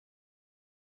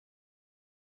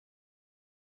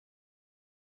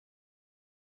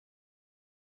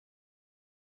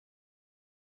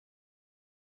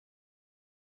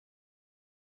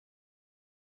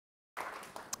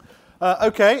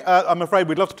I'm afraid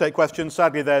we'd love to take questions.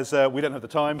 Sadly, we don't have the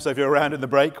time, so if you're around in the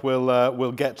break,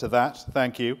 we'll get to that.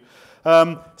 Thank you.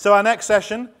 So our next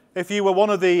session, if you were one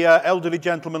of the elderly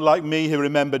gentlemen like me who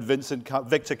remembered Victor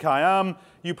Khayyam,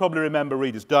 you probably remember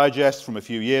Reader's Digest from a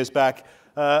few years back.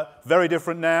 Very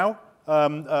different now,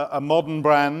 a modern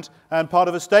brand and part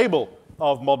of a stable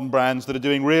of modern brands that are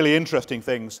doing really interesting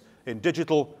things in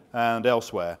digital and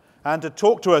elsewhere. And to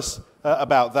talk to us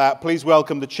about that, please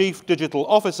welcome the Chief Digital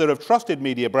Officer of Trusted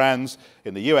Media Brands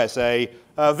in the USA,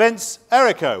 Vince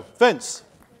Errico. Vince,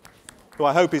 who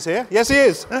I hope is here. Yes, he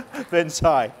is. Vince,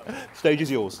 hi. Stage is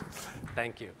yours.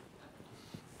 Thank you.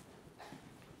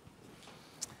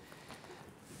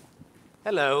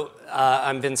 Hello,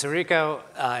 I'm Vince Errico.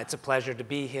 It's a pleasure to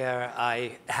be here.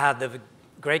 I had the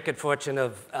great good fortune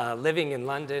of living in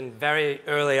London very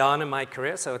early on in my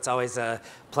career, so it's always a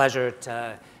pleasure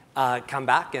to come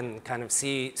back and kind of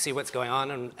see what's going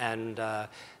on and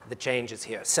the changes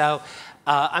here. So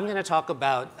I'm going to talk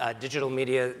about digital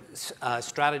media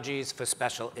strategies for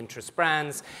special interest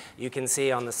brands. You can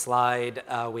see on the slide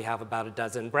we have about a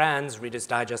dozen brands. Reader's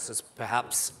Digest is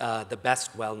perhaps the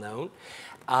best well-known.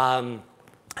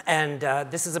 And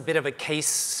this is a bit of a case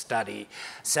study.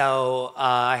 So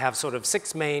I have sort of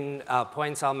 6 main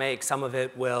points I'll make. Some of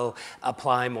it will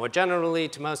apply more generally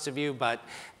to most of you, but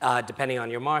depending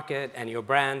on your market and your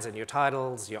brands and your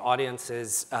titles, your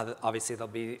audiences, obviously there'll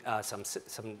be some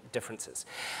differences.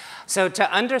 So to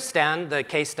understand the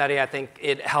case study, I think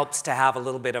it helps to have a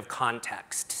little bit of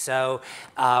context. So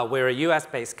we're a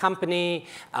US-based company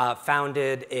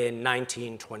founded in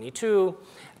 1922.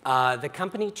 The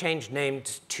company changed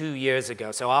names 2 years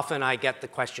ago. So often I get the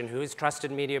question, who is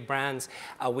Trusted Media Brands?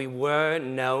 We were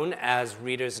known as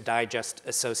Reader's Digest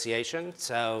Association.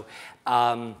 So,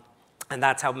 and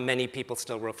that's how many people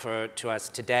still refer to us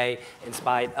today, in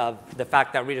spite of the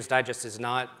fact that Reader's Digest is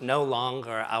no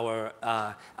longer our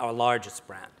largest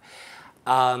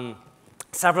brand.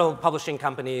 Several publishing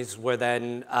companies were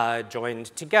then joined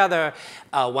together.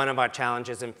 One of our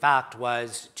challenges, in fact,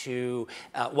 was to,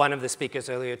 one of the speakers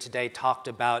earlier today talked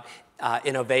about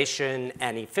innovation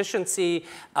and efficiency.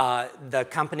 The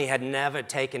company had never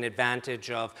taken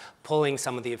advantage of pulling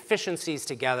some of the efficiencies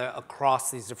together across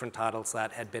these different titles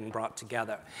that had been brought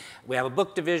together. We have a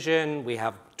book division. We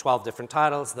have 12 different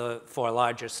titles. The 4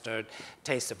 largest are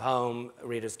Taste of Home,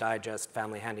 Reader's Digest,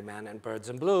 Family Handyman, and Birds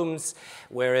and Blooms.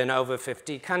 We're in over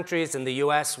 50 countries. In the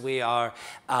US, we are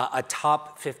a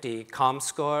top 50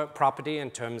 ComScore property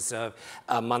in terms of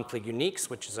monthly uniques,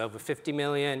 which is over 50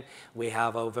 million. We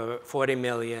have over 40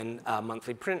 million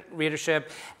monthly print readership.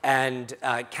 And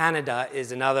Canada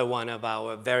is another one of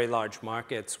our very large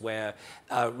markets where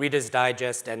Reader's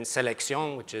Digest and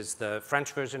Sélection, which is the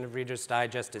French version of Reader's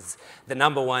Digest, is the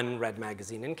 #1 read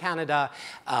magazine in Canada.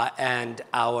 And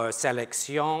our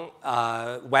Sélection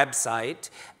website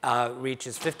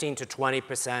reaches 15 to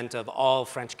 20% of all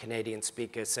French Canadian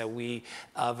speakers. So we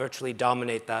virtually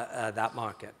dominate that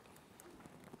market.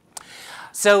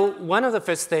 So one of the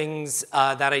first things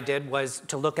that I did was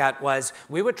to look at was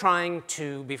we were trying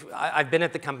to be, I've been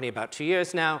at the company about 2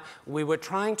 years now, we were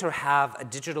trying to have a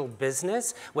digital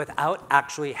business without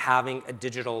actually having a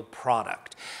digital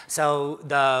product. So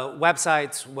the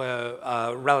websites were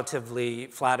a relatively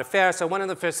flat affair. So one of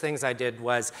the first things I did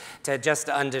was to just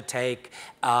undertake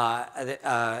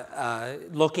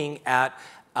looking at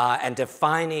and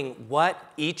defining what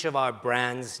each of our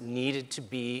brands needed to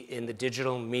be in the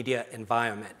digital media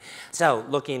environment. So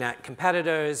looking at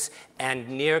competitors and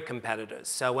near competitors.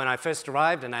 So when I first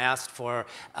arrived and I asked for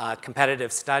a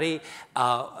competitive study,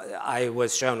 I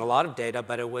was shown a lot of data,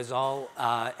 but it was all,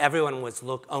 everyone was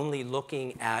only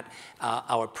looking at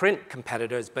our print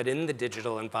competitors, but in the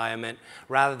digital environment,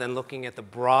 rather than looking at the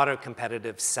broader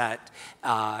competitive set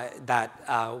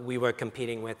that we were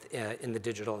competing with in the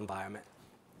digital environment.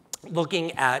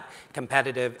 Looking at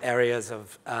competitive areas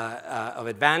of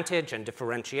advantage and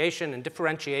differentiation. And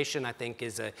differentiation, I think,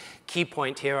 is a key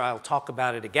point here. I'll talk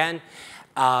about it again.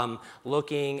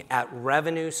 Looking at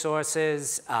revenue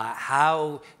sources,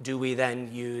 how do we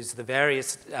then use the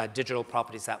various digital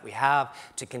properties that we have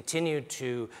to continue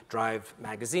to drive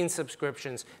magazine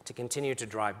subscriptions, to continue to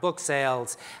drive book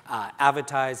sales,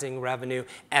 advertising revenue,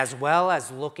 as well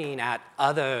as looking at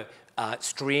other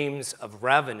streams of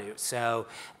revenue. So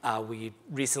we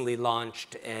recently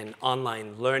launched an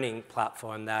online learning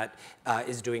platform that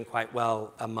is doing quite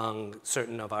well among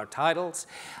certain of our titles.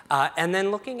 And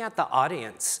then looking at the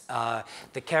audience,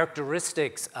 the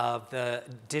characteristics of the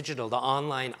digital, the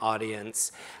online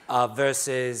audience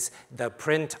versus the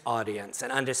print audience,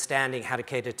 and understanding how to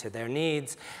cater to their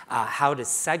needs, how to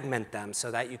segment them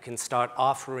so that you can start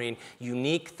offering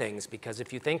unique things. Because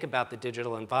if you think about the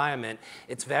digital environment,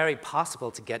 it's very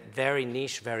possible to get very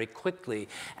niche very quickly,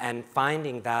 and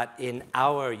finding that in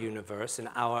our universe, in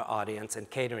our audience, and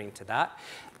catering to that.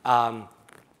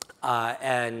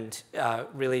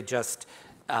 Really just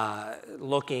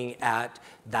looking at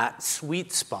that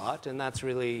sweet spot, and that's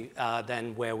really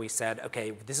then where we said,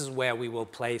 okay, this is where we will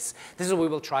place, this is where we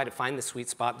will try to find the sweet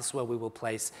spot, this is where we will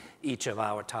place each of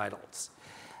our titles.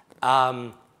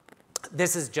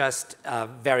 This is just a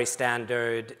very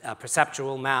standard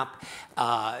perceptual map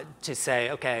to say,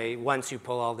 okay, once you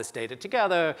pull all this data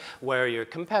together, where are your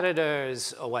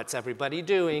competitors, or what's everybody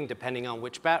doing, depending on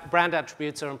which brand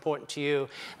attributes are important to you,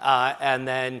 and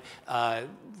then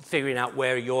figuring out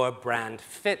where your brand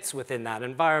fits within that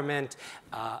environment.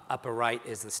 Upper right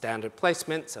is the standard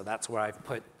placement, so that's where I've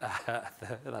put,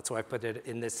 that's where I put it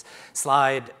in this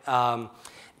slide.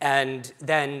 And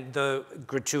then the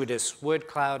gratuitous word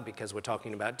cloud, because we're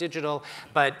talking about digital.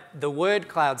 But the word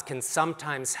clouds can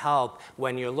sometimes help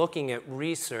when you're looking at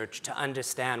research to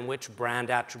understand which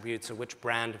brand attributes or which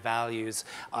brand values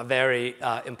are very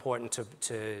important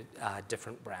to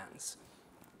different brands.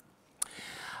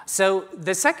 So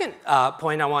the second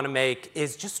point I want to make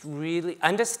is just really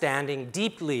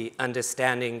deeply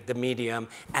understanding the medium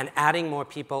and adding more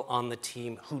people on the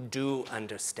team who do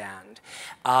understand.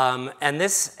 And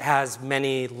this has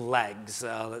many legs,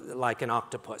 like an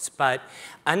octopus, but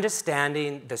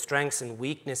understanding the strengths and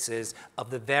weaknesses of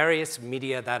the various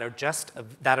media that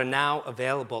are now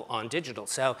available on digital.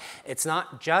 So it's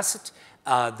not just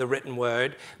the written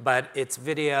word, but it's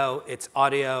video, it's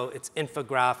audio, it's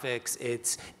infographics,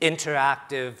 it's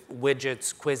interactive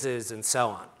widgets, quizzes, and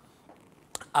so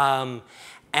on.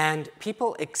 And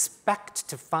people expect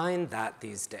to find that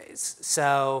these days.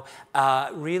 So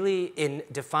really, in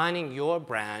defining your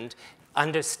brand,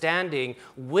 understanding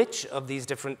which of these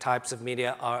different types of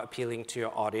media are appealing to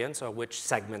your audience, or which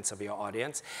segments of your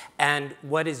audience, and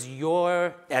what is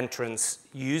your entrance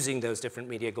using those different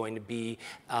media going to be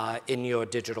in your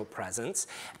digital presence.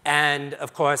 And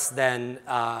of course, then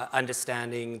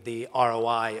understanding the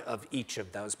ROI of each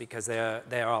of those, because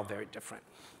they're all very different.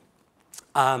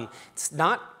 It's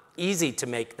not easy to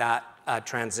make that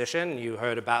transition. You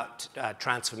heard about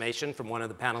transformation from one of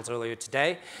the panels earlier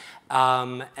today.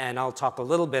 And I'll talk a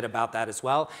little bit about that as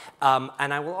well.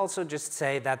 And I will also just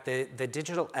say that the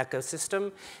digital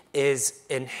ecosystem is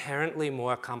inherently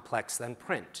more complex than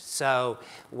print. So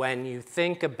when you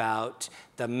think about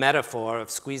the metaphor of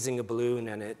squeezing a balloon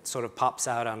and it sort of pops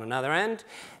out on another end,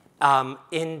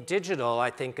 in digital,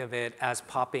 I think of it as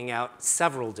popping out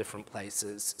several different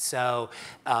places. So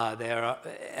I'll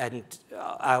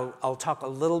talk a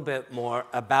little bit more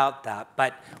about that.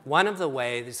 But one of the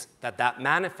ways that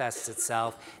manifests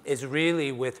itself is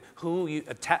really with who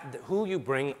you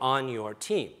bring on your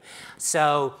team.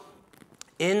 So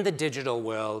in the digital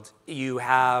world, you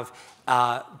have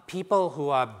people who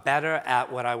are better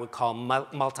at what I would call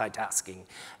multitasking.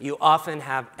 You often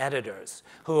have editors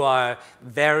who are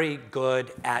very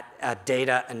good at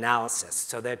data analysis.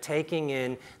 So they're taking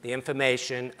in the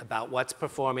information about what's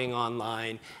performing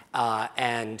online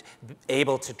and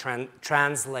able to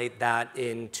translate that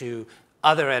into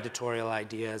other editorial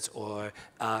ideas or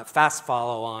fast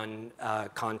follow-on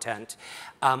content.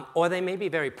 Or they may be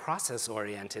very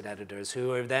process-oriented editors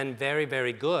who are then very,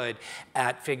 very good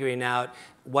at figuring out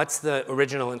what's the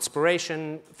original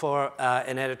inspiration for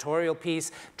an editorial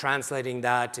piece, translating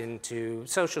that into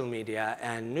social media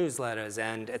and newsletters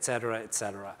and et cetera, et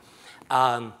cetera.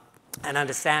 And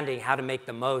understanding how to make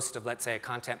the most of, let's say, a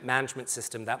content management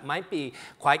system that might be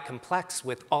quite complex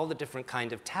with all the different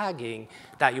kind of tagging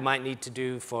that you might need to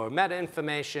do for meta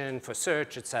information, for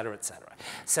search, et cetera, et cetera.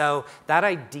 So that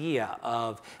idea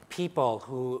of people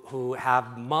who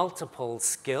have multiple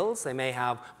skills, they may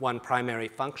have one primary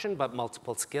function, but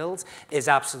multiple skills, is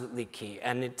absolutely key.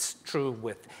 And it's true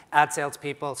with ad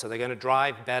salespeople, so they're going to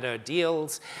drive better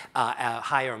deals,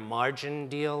 higher margin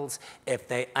deals, if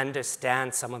they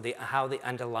understand some of how the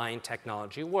underlying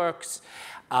technology works.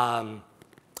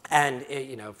 And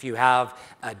you know, if you have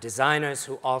designers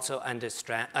who also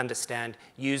understand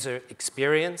user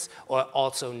experience or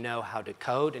also know how to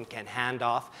code and can hand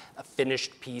off a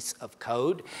finished piece of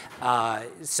code,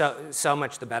 so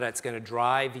much the better. It's going to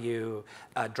drive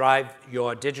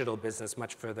your digital business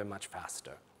much further, much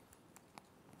faster.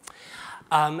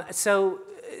 So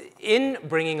in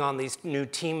bringing on these new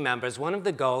team members, one of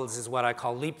the goals is what I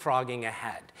call leapfrogging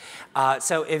ahead.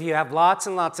 So if you have lots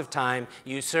and lots of time,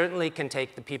 you certainly can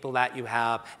take the people that you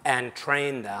have and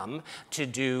train them to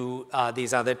do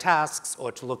these other tasks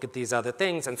or to look at these other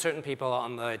things. And certain people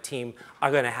on the team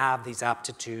are going to have these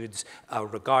aptitudes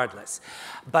regardless.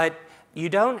 But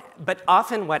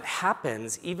often what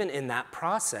happens, even in that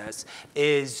process,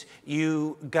 is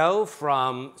you go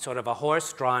from sort of a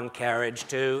horse-drawn carriage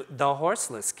to the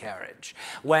horseless carriage.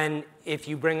 When, if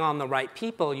you bring on the right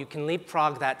people, you can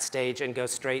leapfrog that stage and go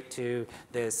straight to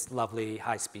this lovely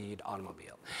high-speed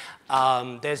automobile.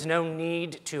 There's no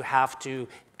need to have to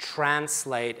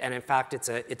translate, and in fact, it's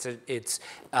a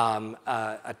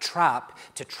trap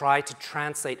to try to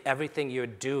translate everything you're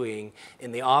doing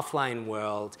in the offline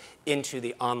world into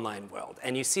the online world.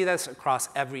 And you see this across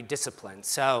every discipline.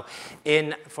 So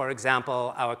in, for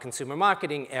example, our consumer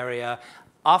marketing area,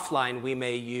 offline, we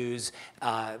may use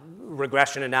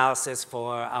regression analysis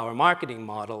for our marketing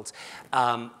models.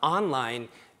 Online,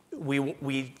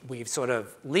 we've sort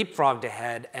of leapfrogged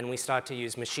ahead and we start to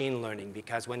use machine learning,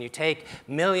 because when you take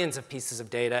millions of pieces of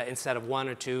data instead of one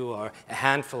or two or a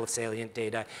handful of salient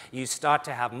data, you start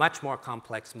to have much more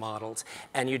complex models,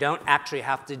 and you don't actually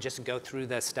have to just go through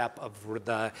the step of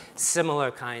the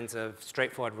similar kinds of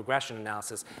straightforward regression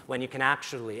analysis when you can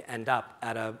actually end up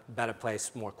at a better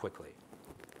place more quickly.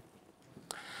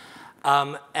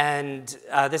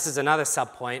 This is another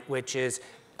sub-point, which is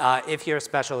if you're a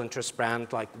special interest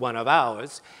brand like one of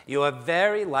ours, you are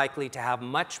very likely to have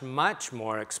much, much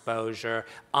more exposure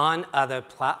on other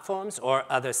platforms or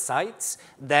other sites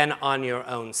than on your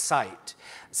own site.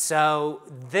 So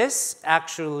this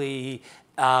actually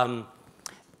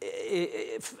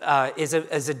is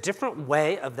a different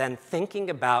way of then thinking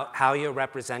about how you're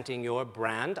representing your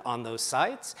brand on those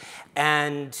sites,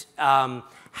 and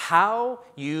how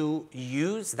you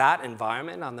use that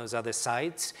environment on those other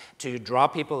sites to draw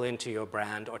people into your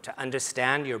brand or to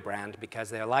understand your brand, because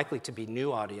they're likely to be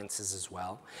new audiences as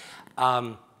well.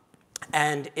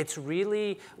 And it's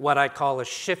really what I call a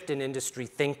shift in industry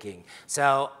thinking.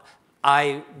 So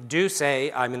I do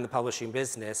say I'm in the publishing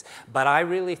business, but I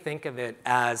really think of it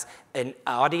as an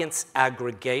audience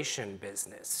aggregation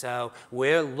business. So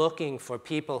we're looking for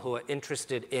people who are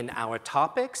interested in our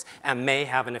topics and may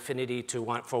have an affinity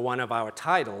for one of our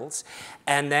titles,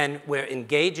 and then we're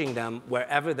engaging them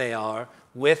wherever they are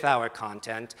with our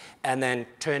content, and then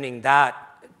turning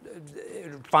that,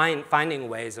 finding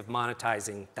ways of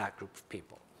monetizing that group of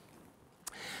people.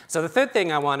 So the third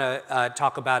thing I want to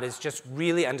talk about is just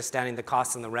really understanding the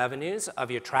costs and the revenues of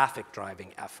your traffic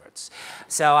driving efforts.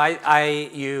 So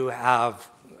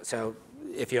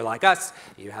if you're like us,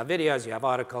 you have videos, you have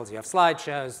articles, you have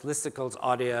slideshows, listicles,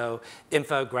 audio,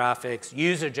 infographics,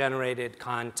 user-generated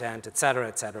content, et cetera,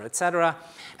 et cetera, et cetera.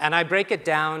 And I break it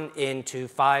down into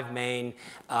 5 main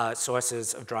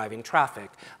sources of driving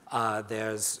traffic.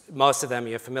 Most of them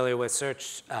you're familiar with: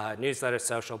 search, newsletter,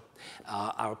 social,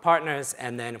 our partners,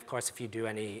 and then, of course, if you do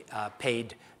any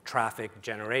paid traffic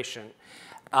generation.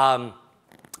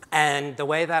 And the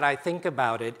way that I think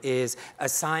about it is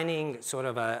assigning sort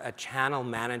of a channel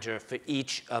manager for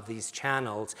each of these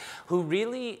channels, who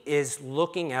really is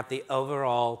looking at the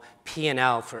overall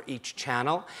P&L for each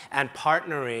channel and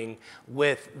partnering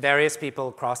with various people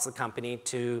across the company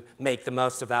to make the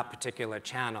most of that particular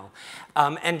channel.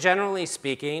 And generally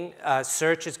speaking,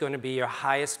 search is going to be your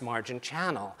highest margin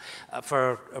channel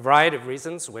for a variety of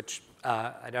reasons, which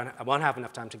I won't have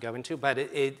enough time to go into, but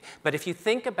if you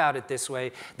think about it this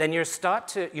way, then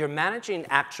you're managing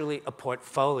actually a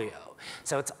portfolio.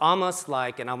 So it's almost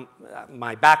like, and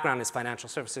my background is financial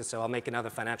services, so I'll make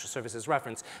another financial services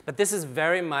reference, but this is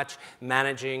very much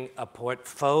managing a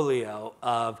portfolio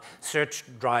of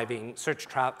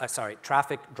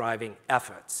traffic driving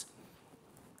efforts.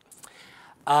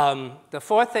 The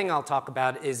fourth thing I'll talk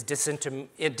about is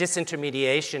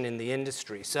disintermediation in the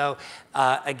industry. So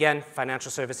again,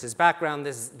 financial services background,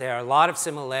 there are a lot of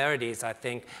similarities, I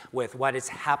think, with what is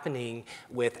happening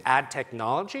with ad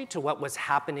technology to what was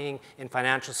happening in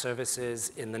financial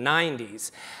services in the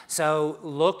 90s. So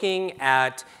looking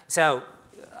at,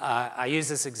 I use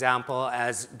this example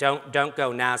as don't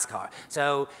go NASCAR.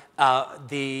 So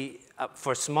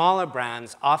for smaller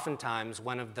brands, oftentimes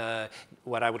one of the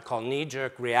what I would call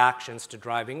knee-jerk reactions to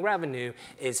driving revenue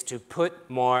is to put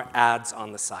more ads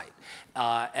on the site.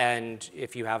 And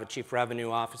if you have a chief revenue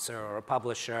officer or a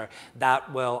publisher,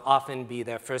 that will often be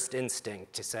their first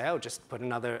instinct to say, oh, just put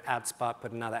another ad spot,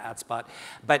 put another ad spot.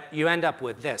 But you end up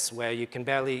with this, where you can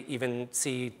barely even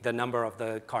see the number of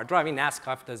the car driving.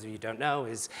 NASCAR, for those of you who don't know,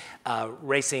 is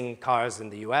racing cars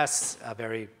in the US, a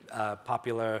very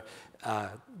popular,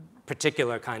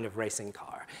 particular kind of racing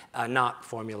car, not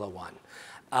Formula One.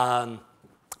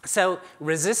 So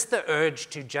resist the urge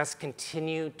to just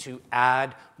continue to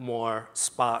add more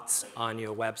spots on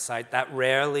your website. That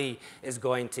rarely is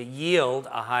going to yield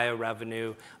a higher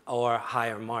revenue or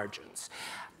higher margins.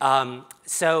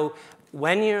 So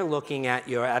when you're looking at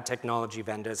your ad technology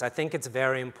vendors, I think it's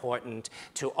very important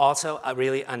to also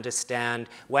really understand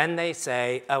when they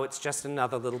say, oh, it's just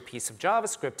another little piece of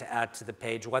JavaScript to add to the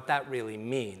page, what that really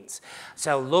means.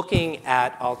 So looking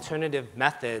at alternative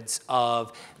methods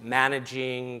of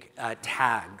managing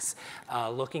tags,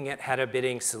 looking at header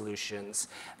bidding solutions,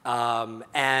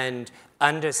 and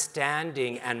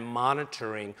understanding and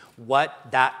monitoring what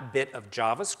that bit of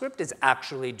JavaScript is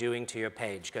actually doing to your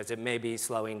page, because it may be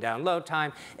slowing down load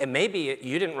time. It may be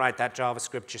you didn't write that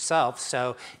JavaScript yourself,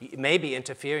 so it may be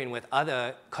interfering with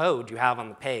other code you have on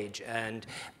the page, and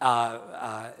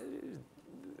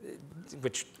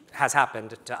which has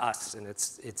happened to us, and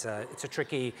it's a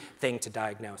tricky thing to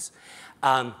diagnose.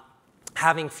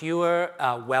 Having fewer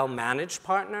well-managed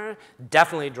partners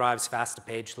definitely drives faster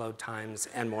page load times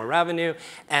and more revenue.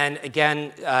 And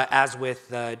again, as with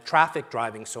the traffic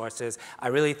driving sources, I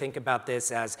really think about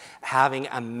this as having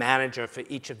a manager for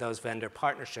each of those vendor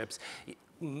partnerships.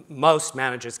 Most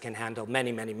managers can handle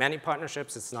many, many, many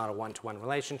partnerships. It's not a one-to-one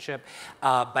relationship.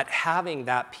 But having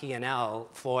that P&L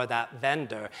for that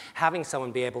vendor, having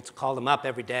someone be able to call them up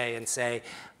every day and say,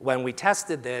 when we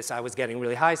tested this, I was getting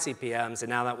really high CPMs, and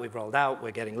now that we've rolled out, we're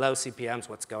getting low CPMs,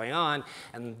 what's going on?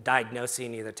 And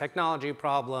diagnosing either technology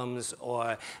problems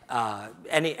or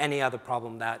any other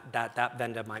problem that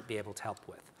vendor might be able to help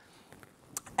with.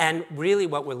 And really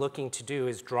what we're looking to do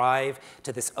is drive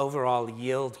to this overall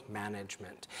yield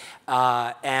management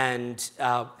and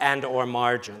or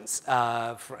margins.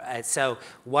 So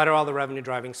what are all the revenue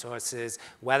driving sources,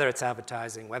 whether it's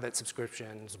advertising, whether it's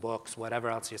subscriptions, books, whatever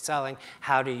else you're selling,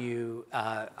 how do you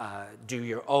do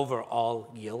your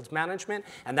overall yield management?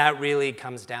 And that really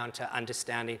comes down to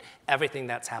understanding everything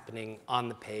that's happening on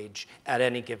the page at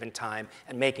any given time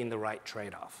and making the right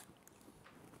trade-off.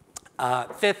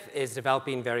 Fifth is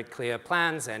developing very clear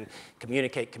plans and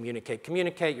communicate, communicate,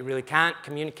 communicate. You really can't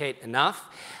communicate enough.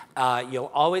 You'll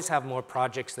always have more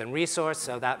projects than resource,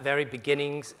 so that very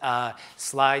beginning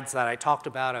slides that I talked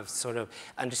about of sort of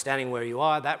understanding where you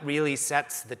are, that really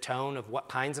sets the tone of what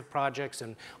kinds of projects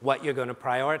and what you're going to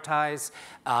prioritize,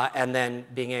 and then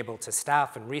being able to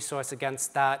staff and resource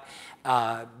against that.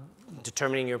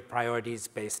 Determining your priorities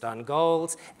based on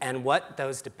goals and what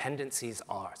those dependencies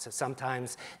are. So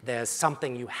sometimes there's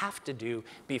something you have to do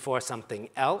before something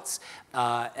else,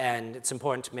 and it's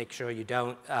important to make sure you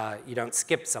don't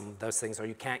skip some of those things or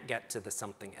you can't get to the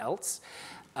something else.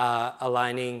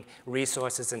 Aligning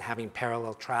resources and having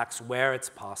parallel tracks where it's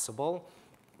possible.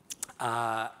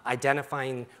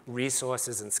 Identifying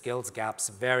resources and skills gaps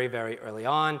very, very early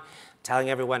on.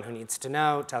 Telling everyone who needs to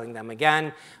know, telling them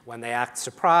again. When they act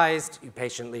surprised, you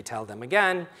patiently tell them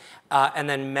again. And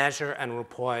then measure and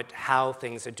report how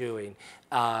things are doing.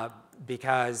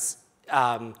 Because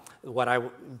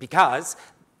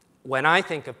when I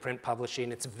think of print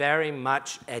publishing, it's very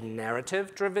much a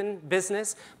narrative-driven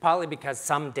business, partly because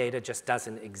some data just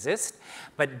doesn't exist.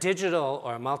 But digital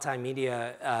or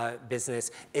multimedia business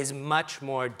is much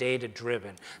more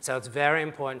data-driven. So it's very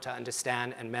important to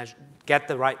understand and get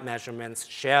the right measurements,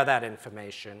 share that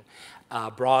information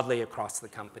broadly across the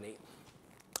company.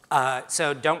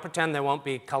 So don't pretend there won't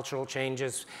be cultural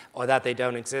changes or that they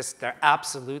don't exist. There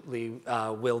absolutely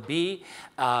will be.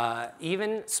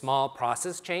 Even small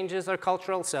process changes are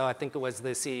cultural. So I think it was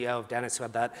the CEO of Dennis who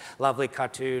had that lovely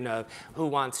cartoon of who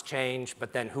wants change,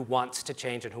 but then who wants to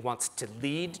change and who wants to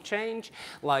lead change.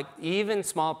 Like even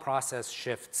small process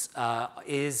shifts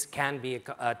can be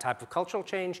a type of cultural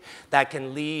change that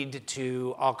can lead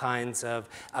to all kinds of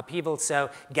upheaval. So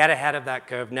get ahead of that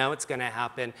curve. Know it's going to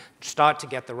happen. Start to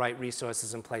get the right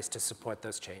resources in place to support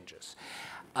those changes.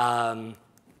 And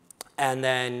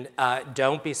then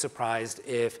don't be surprised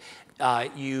if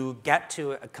you get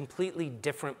to a completely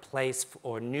different place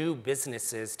or new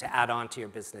businesses to add on to your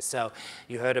business. So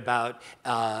you heard about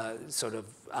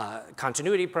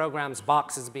continuity programs,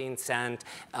 boxes being sent,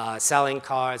 selling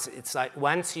cars. It's like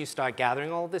once you start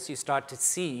gathering all of this, you start to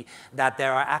see that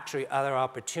there are actually other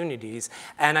opportunities.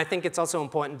 And I think it's also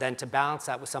important then to balance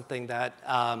that with something that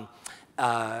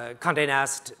Condé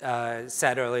Nast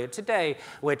said earlier today,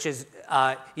 which is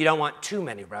you don't want too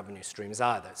many revenue streams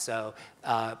either. So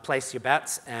place your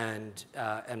bets and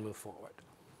move forward.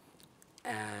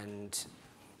 And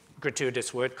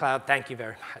gratuitous word cloud, thank you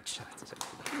very much.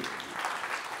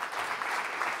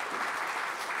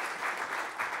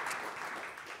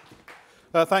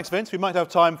 Thanks, Vince. We might have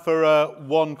time for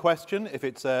one question, if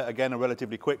it's, again, a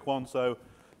relatively quick one. So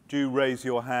do raise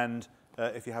your hand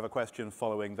if you have a question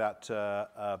following that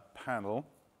panel.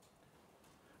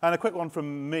 And a quick one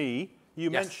from me. You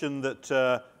mentioned that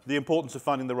the importance of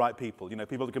finding the right people,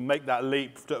 people that can make that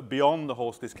leap beyond the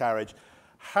horseless carriage.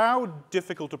 How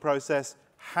difficult a process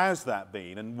has that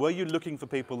been? And were you looking for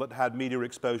people that had media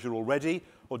exposure already,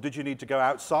 or did you need to go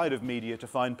outside of media to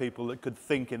find people that could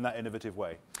think in that innovative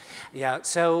way? Yeah,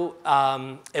 so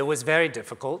it was very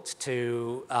difficult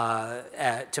to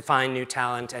find new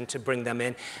talent and to bring them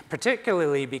in,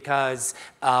 particularly because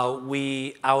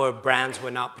our brands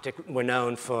were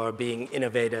known for being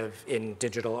innovative in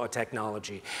digital or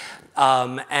technology.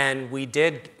 And we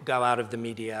did go out of the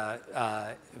media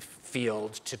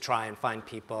field to try and find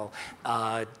people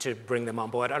to bring them on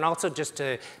board. And also just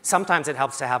to, sometimes it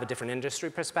helps to have a different industry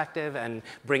perspective and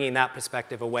bringing that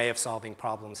perspective, a way of solving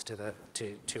problems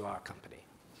to our company.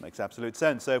 Makes absolute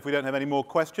sense. So if we don't have any more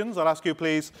questions, I'll ask you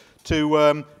please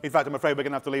to, in fact, I'm afraid we're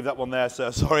going to have to leave that one there, sir,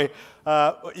 sorry.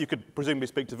 You could presumably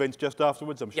speak to Vince just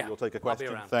afterwards. I'm sure you'll take a question.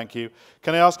 I'll be around. Thank you.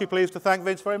 Can I ask you please to thank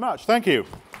Vince very much? Thank you.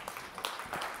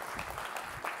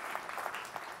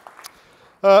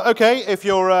 Okay, if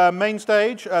you're main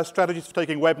stage, strategies for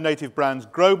taking web native brands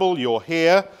global, you're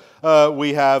here.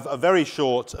 We have a very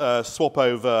short swap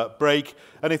over break.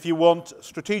 And if you want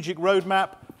strategic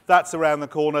roadmap, that's around the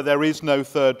corner. There is no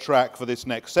third track for this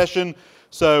next session.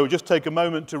 So just take a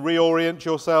moment to reorient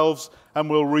yourselves, and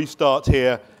we'll restart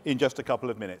here in just a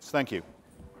couple of minutes. Thank you.